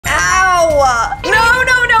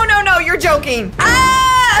joking.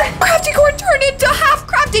 Ah! Craftycorn turned into half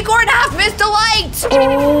Craftycorn, half Miss Delight.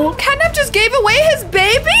 Oh, CATNAP just gave away his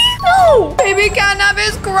baby? No, baby CATNAP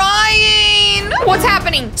is crying. What's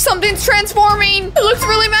happening? Something's transforming. It looks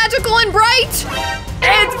really magical and bright.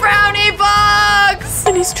 It's Brownie Bugs.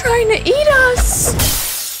 And he's trying to eat us.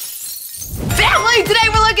 Family, today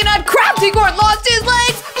we're looking at Craftycorn lost his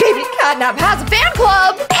legs, baby CATNAP has a fan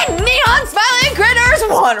club, and neon smiling critters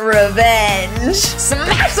want revenge.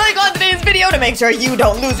 Smash like on today's video to make sure you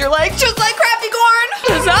don't lose your legs just like Craftycorn.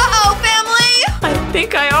 Uh-oh, family. I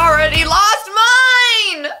think I already lost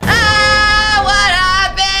mine. Ah, what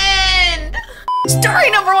happened? Story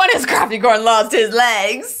number 1 is Craftycorn lost his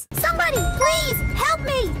legs. Somebody, please, help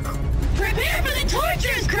me. Prepare for the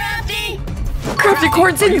tortures, Crafty.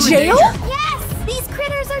 Craftycorn's in jail? Yes, these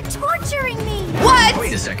critters are torturing me. What?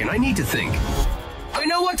 Wait a second, I need to think. I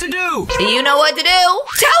know what to do! Do you know what to do?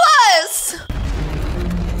 Tell us!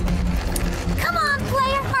 Come on,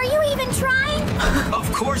 player, are you even trying?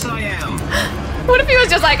 Of course I am! What if he was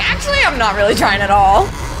just like, actually, I'm not really trying at all?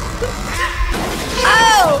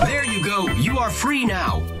 Oh! There you go, you are free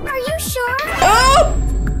now! Are you sure? Oh!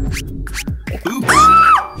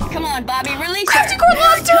 Oops! Come on, Bobby, release her. Craftycorn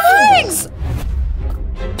lost 2 legs!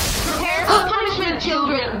 Prepare for punishment,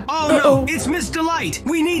 children. Oh no, it's Miss Delight!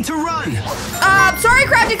 We need to run! Sorry,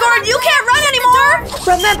 Craftycorn, you can't run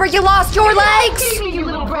anymore! Remember, you lost your legs! Excuse me, you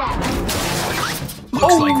little brat.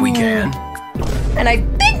 Looks like we can. And I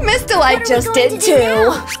think Miss Delight just did too.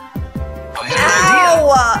 I have an idea!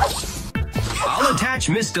 Ow! I'll attach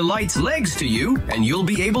Miss Delight's legs to you, and you'll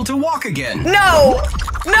be able to walk again. No!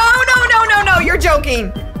 No, you're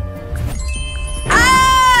joking!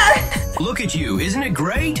 Ah! Look at you, isn't it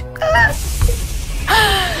great?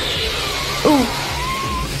 Ooh.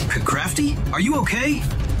 Crafty, are you okay?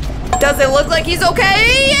 Does it look like he's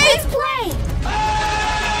okay? Let's play.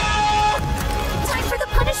 Time for the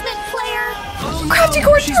punishment, player. Oh, no,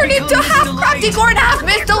 Craftycorn she's turned become into Miss half Delight. Craftycorn, half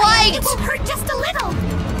Miss Delight! It will hurt just a little.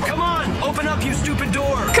 Come on, open up, you stupid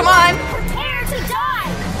door! Come on! Prepare to die.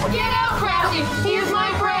 Get out, Crafty. He is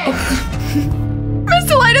my friend. Miss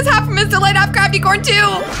Delight is half Miss Delight, half Craftycorn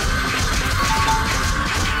too!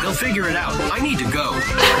 They'll figure it out. I need to go.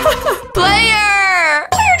 Player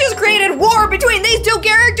just created war between these 2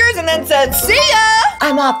 characters and then said, see ya!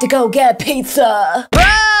 I'm off to go get pizza.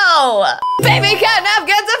 Bro! Baby CATNAP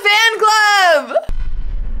gets a fan club!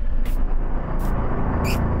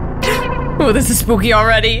 Oh, this is spooky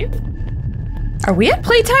already. Are we at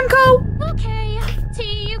Playtime, Co? Okay, do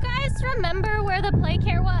you guys remember where the play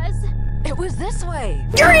care was? It was this way.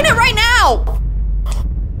 You're in it right now!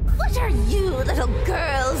 What are you little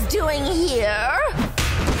girls doing here?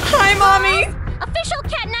 Hi, Mommy! Official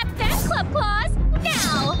CATNAP fan club clause,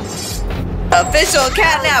 now! Official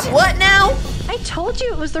CATNAP what now? I told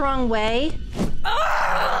you it was the wrong way.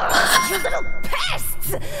 You little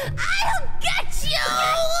pests! I'll get you!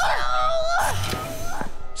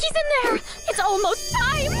 He's in there! It's almost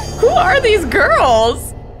time! Who are these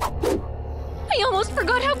girls? I almost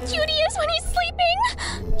forgot how cute he is when he's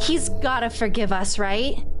sleeping! He's gotta forgive us,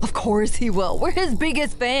 right? Of course he will. We're his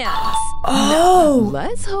biggest fans. Oh!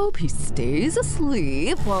 Let's hope he stays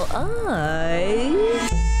asleep while I...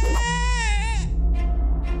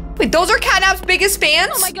 Wait, those are CATNAP's biggest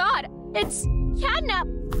fans? Oh my god, it's CATNAP!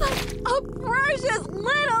 A precious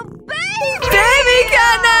little baby! Baby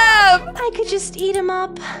CATNAP! I could just eat him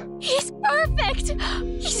up. He's perfect!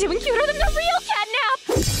 He's even cuter than the real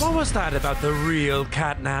CATNAP! What was that about the real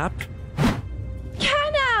CATNAP?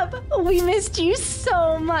 CATNAP! We missed you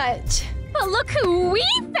so much. But look who we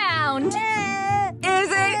found!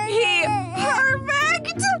 Isn't he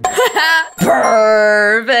perfect?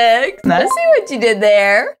 Perfect. I see what you did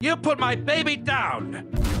there. You put my baby down!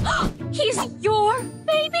 He's your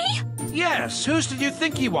baby? Yes, whose did you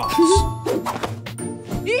think he was?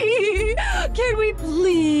 Can we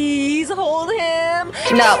please hold him?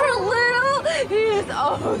 No. For a little? He is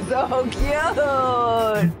oh so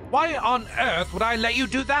cute. Why on earth would I let you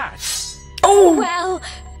do that? Oh! Well,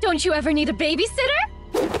 don't you ever need a babysitter?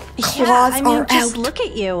 Claws I mean, are just out. look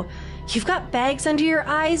at you. You've got bags under your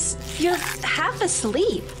eyes. You're half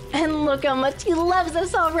asleep. And look how much he loves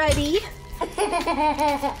us already.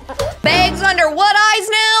 Bags under what eyes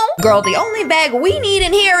now? Girl, the only bag we need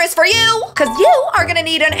in here is for you, because you are gonna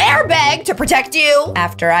need an airbag to protect you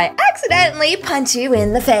after I accidentally punch you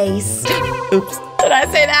in the face. Oops, did I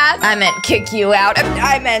say that? I meant kick you out.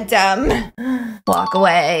 I meant, walk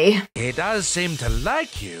away. He does seem to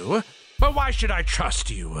like you. But why should I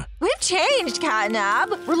trust you? We've changed,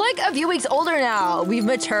 CATNAP. We're like a few weeks older now. We've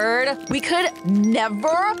matured. We could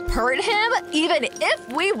never hurt him, even if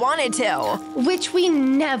we wanted to. Which we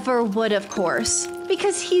never would, of course.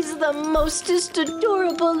 Because he's the mostest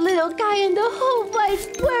adorable little guy in the whole wide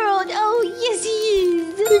world. Oh, yes, he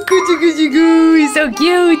is. He's so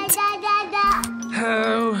cute.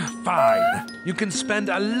 Oh, fine. You can spend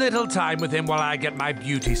a little time with him while I get my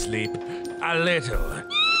beauty sleep. A little.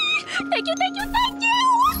 Thank you, thank you, thank you!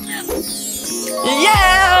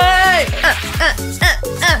 Yay!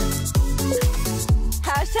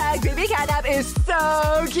 Hashtag baby CATNAP is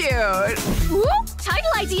so cute. Ooh,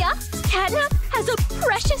 title idea! CATNAP has a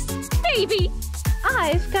precious baby!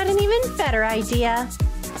 I've got an even better idea.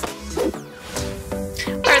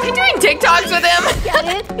 Are they doing TikToks with him? Get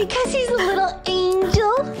it? Because he's a little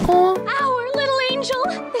angel. Our little angel!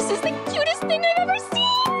 This is the cutest thing I've ever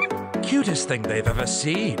seen! Cutest thing they've ever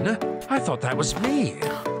seen? I thought that was me.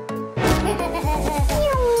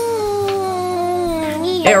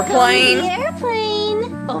 Airplane. Airplane.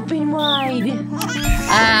 Open wide.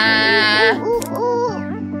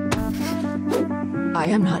 I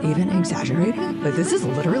am not even exaggerating, but this is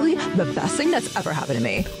literally the best thing that's ever happened to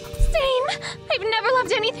me. Same! I've never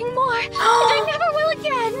loved anything more, and I never will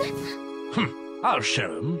again! I'll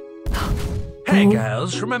show him. Hey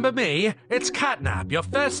girls, remember me? It's CATNAP, your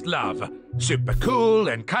first love. Super cool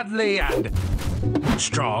and cuddly and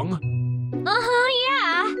strong. Uh-huh,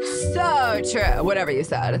 yeah. So true, whatever you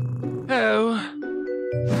said. Oh,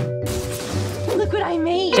 Look what I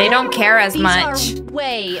made. They don't care as These much. are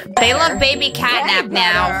way better. They love baby CATNAP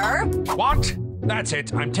now. what? That's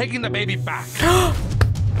it. I'm taking the baby back.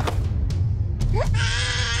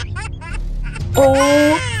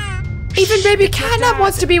 Oh, even baby CATNAP Dad,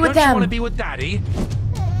 wants to be with don't you want to them. be with Daddy?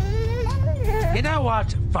 You know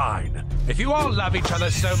what? Fine. If you all love each other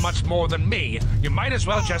so much more than me, you might as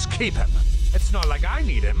well just keep him. It's not like I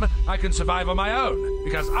need him. I can survive on my own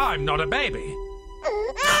because I'm not a baby.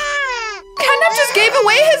 CATNAP just gave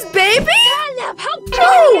away his baby? CATNAP, how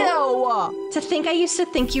dare you! To think I used to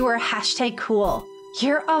think you were hashtag cool.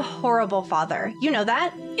 You're a horrible father. You know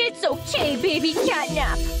that? It's okay, baby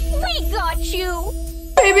CATNAP. We got you!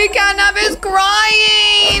 Baby CATNAP is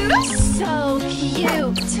crying. So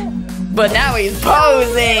cute. But now he's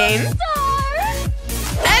posing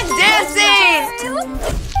and dancing.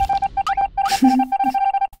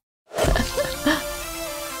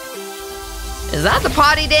 Is that the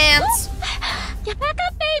potty dance? Get back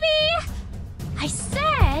up, baby! I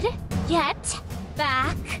said, get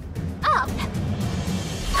back up.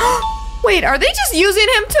 Wait, are they just using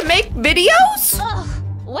him to make videos? Ugh,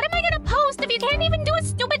 what am I gonna post if you can't even do a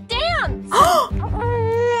stupid dance?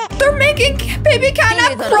 They're making baby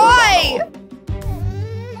CATNAP cry.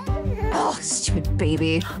 Oh, stupid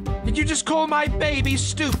baby. Did you just call my baby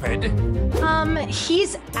stupid?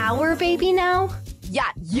 He's our baby now? Yeah,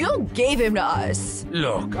 you gave him to us.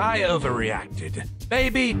 Look, I overreacted.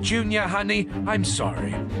 Baby, Junior, honey, I'm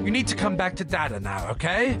sorry. You need to come back to Dada now,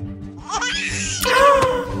 okay?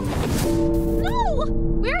 No!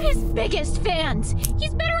 We're his biggest fans.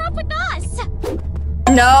 He's better off with us.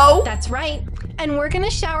 No. That's right. And we're gonna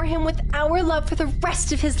shower him with our love for the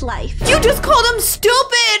rest of his life. You just called him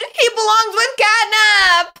stupid. He belongs with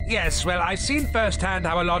CATNAP. Yes, well, I've seen firsthand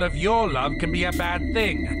how a lot of your love can be a bad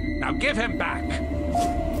thing. Now give him back.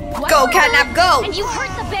 Go, CATNAP, go. And you hurt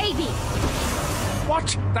the baby.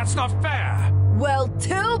 What? That's not fair. Well,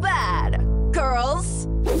 too bad, girls.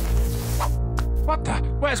 What the?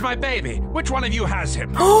 Where's my baby? Which one of you has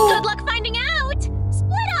him? Good luck finding out.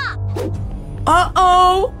 Split up.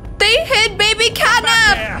 Uh-oh. They hid baby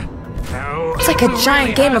CATNAP. There. No. It's like a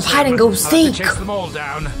giant game of hide and go I'll have seek. to chase them all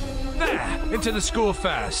down. There, into the school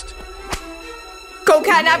first. Go,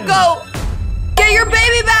 CATNAP, go. Get your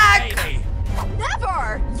baby back. Baby,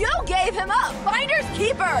 Never! You gave him up! Finders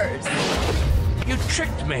keepers! you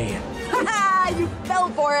tricked me. Haha, you fell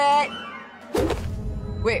for it!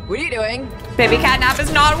 Wait, what are you doing? Baby CATNAP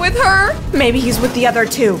is not with her. Maybe he's with the other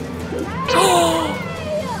two.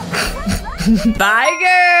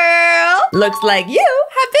 Bye, girl. Looks like you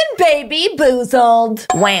have been baby boozled.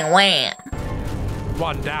 Wham, wham.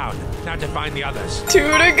 One down. Now to find the others. 2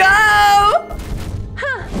 to go.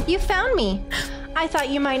 Huh, you found me. I thought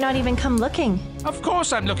you might not even come looking. Of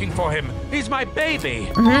course I'm looking for him. He's my baby.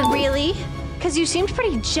 Really? Because you seemed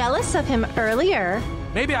pretty jealous of him earlier.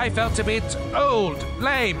 Maybe I felt a bit old,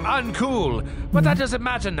 lame, uncool. But that doesn't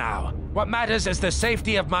matter now. What matters is the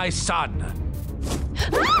safety of my son.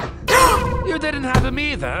 You didn't have him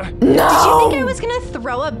either. Did you think I was gonna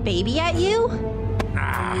throw a baby at you?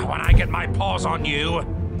 Ah, when I get my paws on you.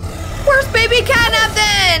 Where's baby Catnap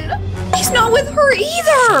then? He's not with her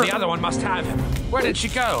either. The other one must have him. Where did she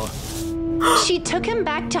go? She took him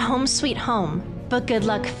back to home sweet home, but good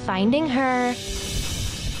luck finding her.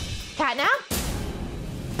 Catnap?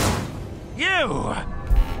 You!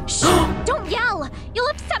 Shh! Don't yell! You'll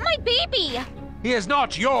upset my baby! He is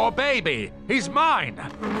not your baby. He's mine.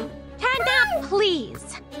 Catnap,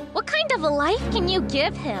 please. What kind of a life can you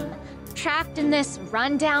give him? Trapped in this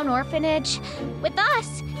rundown orphanage? With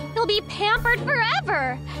us, he'll be pampered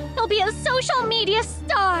forever. He'll be a social media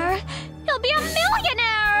star. He'll be a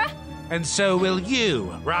millionaire. And so will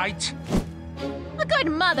you, right? A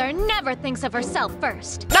good mother never thinks of herself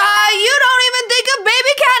first. You don't even think of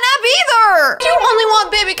baby Catnap either. You only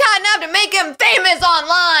want baby Catnap to make him famous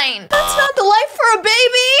online. That's not the life for a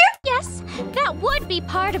baby. Yes, that would be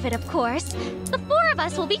part of it, of course. The four of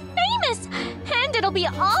us will be famous, and it'll be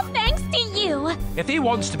all thanks to you. If he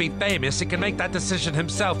wants to be famous, he can make that decision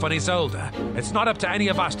himself when he's older. It's not up to any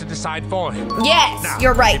of us to decide for him. Yes, Now,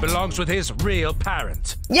 you're right. He belongs with his real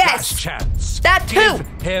parent. Yes. Last chance. That too.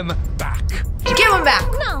 Give him back. Give him back.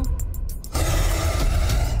 No.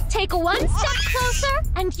 Take one step closer,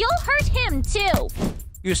 and you'll hurt him, too.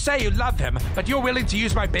 You say you love him, but you're willing to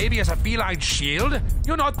use my baby as a feline shield?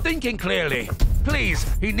 You're not thinking clearly. Please,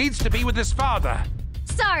 he needs to be with his father.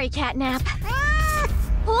 Sorry, Catnap.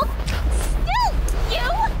 Hold still,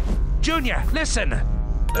 you! Junior, listen.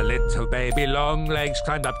 The little baby long legs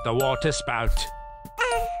climbed up the water spout.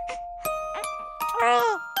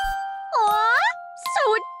 Aw,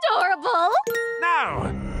 so adorable.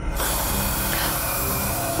 Now!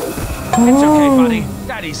 It's okay, buddy.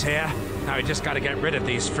 Daddy's here. Now we just gotta get rid of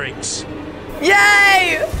these freaks.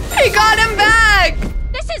 Yay! He got him back!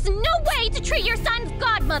 This is no way to treat your son's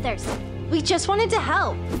godmothers. We just wanted to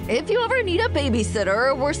help. If you ever need a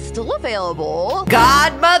babysitter, we're still available.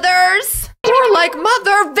 Godmothers? You're like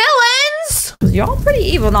mother villains! Y'all pretty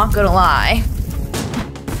evil, not gonna lie.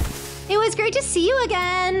 It was great to see you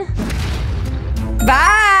again.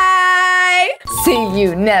 Bye! See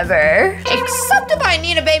you never. Except if I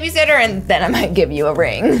need a babysitter, and then I might give you a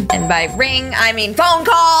ring. And by ring, I mean phone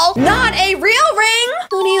call, not a real ring.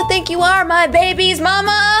 Who do you think you are, my baby's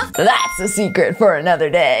mama? That's a secret for another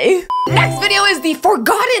day. Next video is the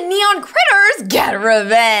Forgotten Neon Critters Get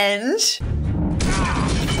Revenge.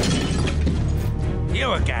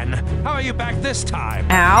 You again? How are you back this time?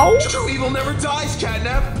 Ow. True evil never dies,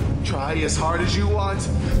 Catnap. Try as hard as you want.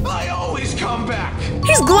 I always come back.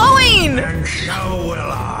 He's glowing. And so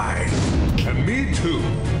will I. And me too.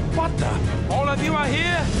 What the? All of you are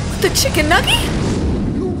here? The chicken nuggy?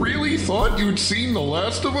 You really thought you'd seen the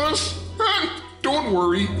last of us? Don't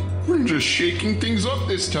worry. We're just shaking things up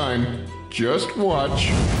this time. Just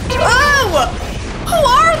watch. Oh! Who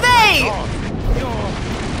are they?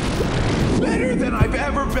 Better than I've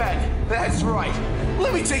ever been. That's right.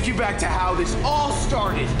 Let me take you back to how this all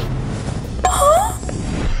started. Huh?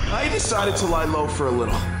 I decided to lie low for a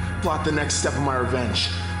little, plot the next step of my revenge.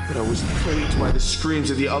 But I was plagued by the screams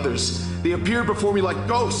of the others. They appeared before me like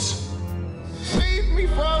ghosts. Save me,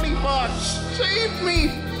 Frowny Fox! Save me,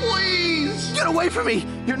 please! Get away from me!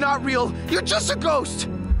 You're not real. You're just a ghost.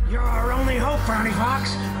 You're our only hope, Frowny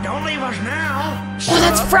Fox. Don't leave us now. Oh,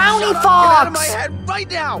 that's Frowny Get Fox! out of my head right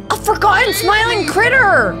now! A forgotten smiling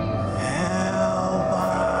critter!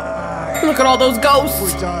 Look at all those ghosts!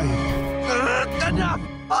 We're dying. Enough!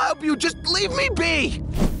 I hope you just leave me be!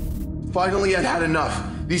 Finally, I'd had enough.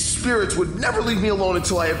 These spirits would never leave me alone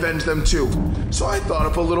until I avenged them too. So I thought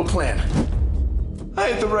up a little plan. I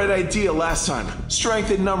had the right idea last time.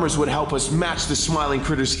 Strength in numbers would help us match the smiling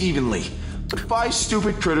critters evenly. But 5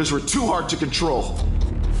 stupid critters were too hard to control.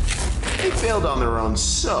 They failed on their own,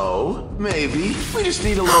 so maybe we just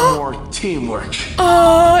need a little more teamwork.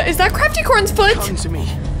 Is that Craftycorn's foot? Come to me.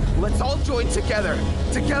 Let's all join together.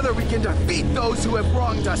 Together we can defeat those who have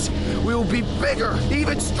wronged us. We will be bigger,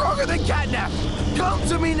 even stronger than Catnap. Come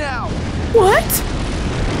to me now. What?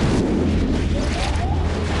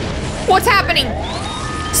 What's happening?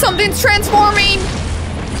 Something's transforming.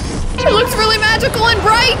 It looks really magical and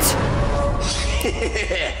bright.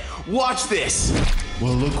 Watch this.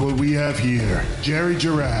 Well, look what we have here. Jerry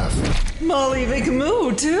Giraffe. Molly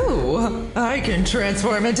McMoo, too. I can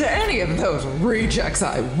transform into any of those rejects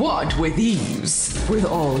I want with ease. With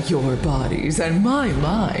all your bodies and my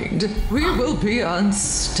mind, we will be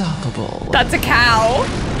unstoppable. That's a cow.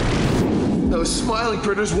 Those smiling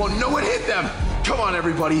critters won't know what hit them. Come on,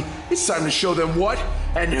 everybody. It's time to show them what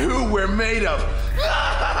and who we're made of.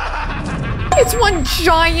 It's one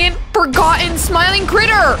giant, forgotten, smiling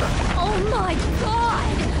critter. Oh my god!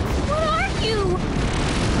 What are you?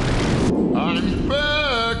 I'm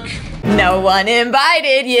back. No one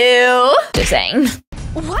invited you. Just saying.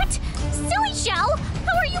 What? Silly shell,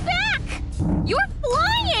 how are you back? You're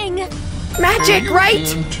flying! Magic, right?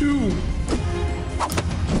 Put me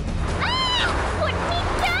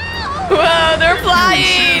down! Whoa, they're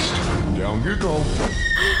flying! Down you go.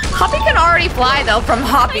 Hoppy can already fly though from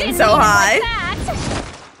hopping so high.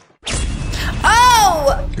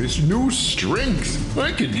 Oh! This new strength.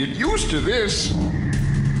 I could get used to this.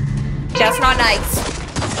 That's not nice.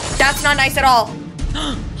 That's not nice at all.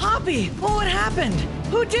 Hoppy, what happened?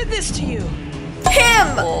 Who did this to you?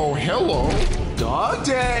 Him! Oh, hello. Dog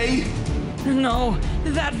day. No,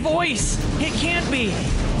 that voice. It can't be.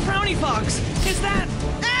 Brownie Fox, is that?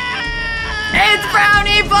 It's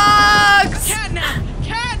Brownie Fox! CATNAP!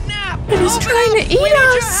 CATNAP! And he's trying to eat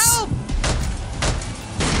us.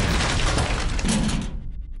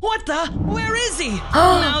 What the? Where is he?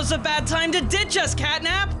 Now's a bad time to ditch us,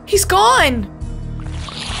 CATNAP. He's gone.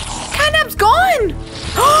 CATNAP's gone.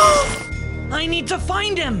 I need to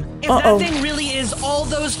find him. If that thing really is all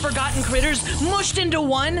those forgotten critters mushed into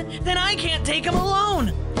one, then I can't take him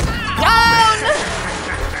alone.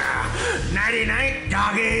 Nighty-night,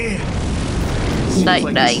 doggy. Seems like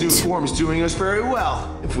Night-night. this new form's doing us very well.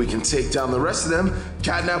 If we can take down the rest of them,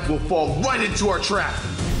 CATNAP will fall right into our trap.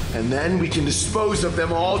 And then we can dispose of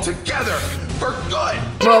them all together for good.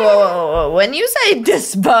 Whoa. When you say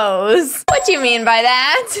dispose, what do you mean by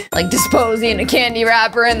that? Like disposing a candy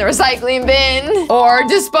wrapper in the recycling bin? Or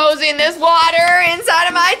disposing this water inside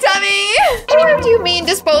of my tummy? Or do you mean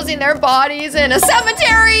disposing their bodies in a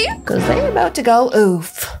cemetery? Because they're about to go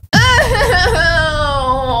oof.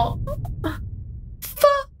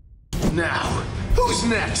 Now, who's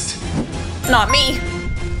next? Not me.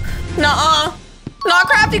 Nuh-uh. Not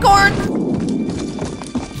Craftycorn.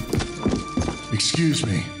 Excuse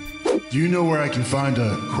me. Do you know where I can find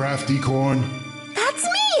a Craftycorn? That's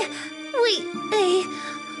me! Wait,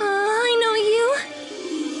 I know you.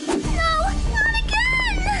 No, not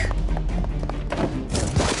again!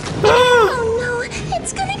 Oh no,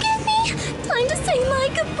 it's gonna get me! Time to say my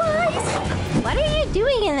goodbyes! What are you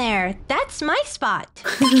doing in there? That's my spot.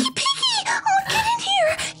 Piggy! Oh, get in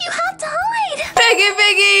here! You have to hide!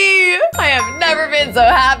 Piggy! I have never been so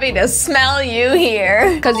happy to smell you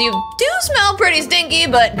here. Because you do smell pretty stinky,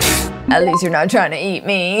 but at least you're not trying to eat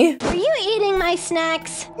me. Are you eating my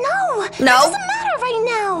snacks? No! That No? doesn't matter right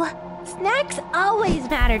now! Snacks always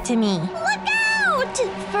matter to me. Look out!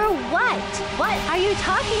 For what? What are you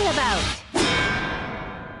talking about?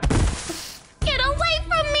 Get away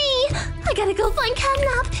from me! I gotta go find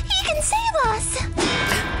CATNAP. He can save us!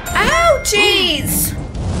 Ouchies!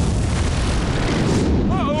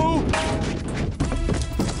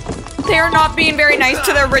 They are not being very nice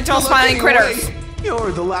to the original smiling critters.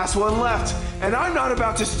 You're the last one left, and I'm not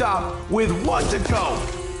about to stop with one to go.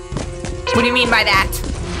 What do you mean by that?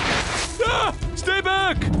 Ah! Stay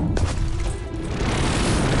back!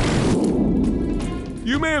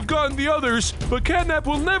 You may have gotten the others, but CATNAP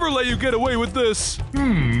will never let you get away with this.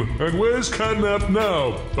 And where's CATNAP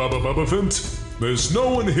now, Bubba Bubbaphant? There's no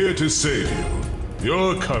one here to save you.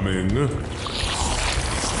 You're coming.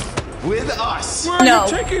 With us. Where are you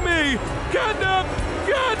taking me? CATNAP!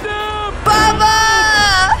 CATNAP! Bubba!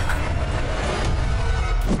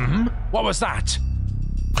 What was that?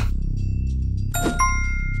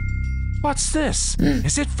 What's this?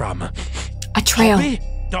 Is it from? A trail. Hoppy?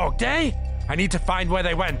 Dog Day? I need to find where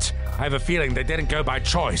they went. I have a feeling they didn't go by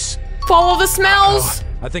choice. Follow the smells.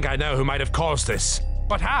 I think I know who might have caused this.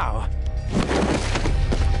 But how?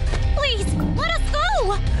 Please, let us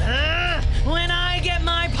go! When I get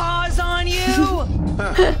my paws on you!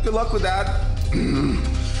 Good luck with that.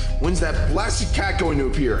 When's that blasted cat going to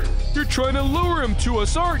appear? You're trying to lure him to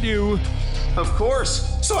us, aren't you? Of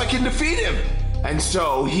course, so I can defeat him. And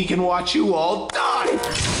so he can watch you all die.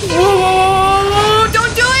 Whoa!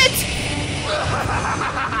 Don't do it!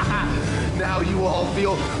 Now you all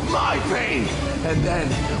feel my pain. And then,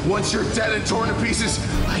 once you're dead and torn to pieces,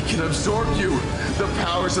 I can absorb you. The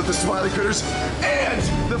powers of the smiley critters and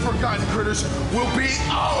the forgotten critters will be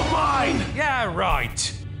all mine. Yeah,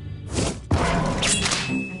 right.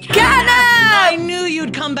 I knew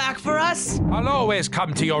you'd come back for us. I'll always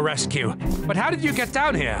come to your rescue. But how did you get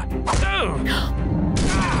down here?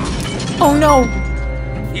 Oh no.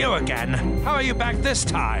 You again? How are you back this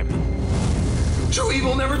time? True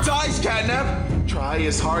evil never dies, CATNAP. Try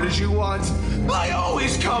as hard as you want. I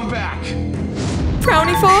always come back.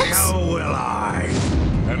 Brownie Fox? So will I.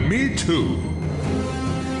 And me too.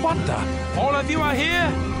 What the? All of you are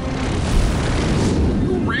here?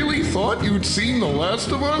 You really thought you'd seen the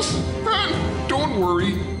last of us? Don't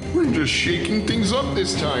worry. We're just shaking things up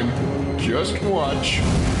this time. Just watch.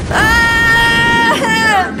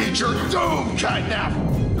 Prepare to meet your doom, CATNAP!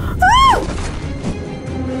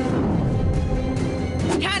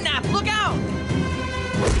 CATNAP, look out!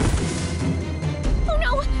 Oh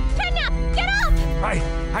no! CATNAP, get up!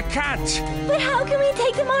 I can't. But how can we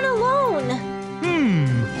take them on alone?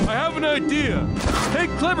 I have an idea. Hey,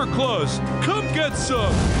 Clever Claws, come get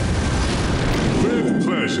some. With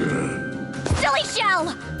pleasure. Silly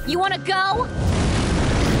Shell! You wanna go?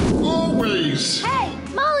 Always. Hey,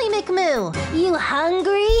 Molly McMoo, you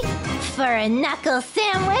hungry for a knuckle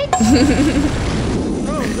sandwich?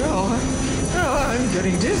 Oh no, I'm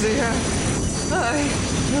getting dizzy.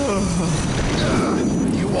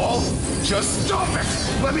 You all, just stop it!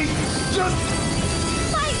 Let me just...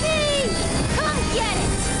 Fight me! Come get it!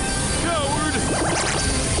 Coward!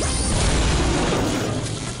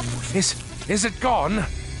 Is it gone?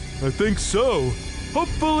 I think so.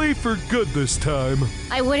 Hopefully for good this time.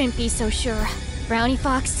 I wouldn't be so sure. Brownie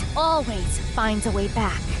Fox always finds a way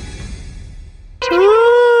back.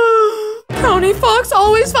 Brownie Fox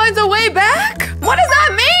always finds a way back? What does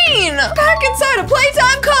that mean? Back inside a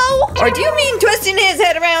Playtime Co? Or do you mean twisting his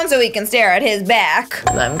head around so he can stare at his back?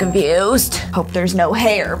 I'm confused. Hope there's no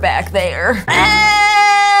hair back there.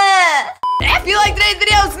 If you liked today's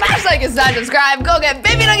video, smash like and subscribe. Go get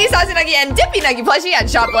Baby Nuggy, Saucy Nuggy, and Dippy Nuggy plushie at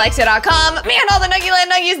shop.alexia.com. Me and all the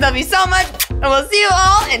NUGGYLAND Nuggies love you so much, and we'll see you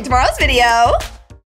all in tomorrow's video.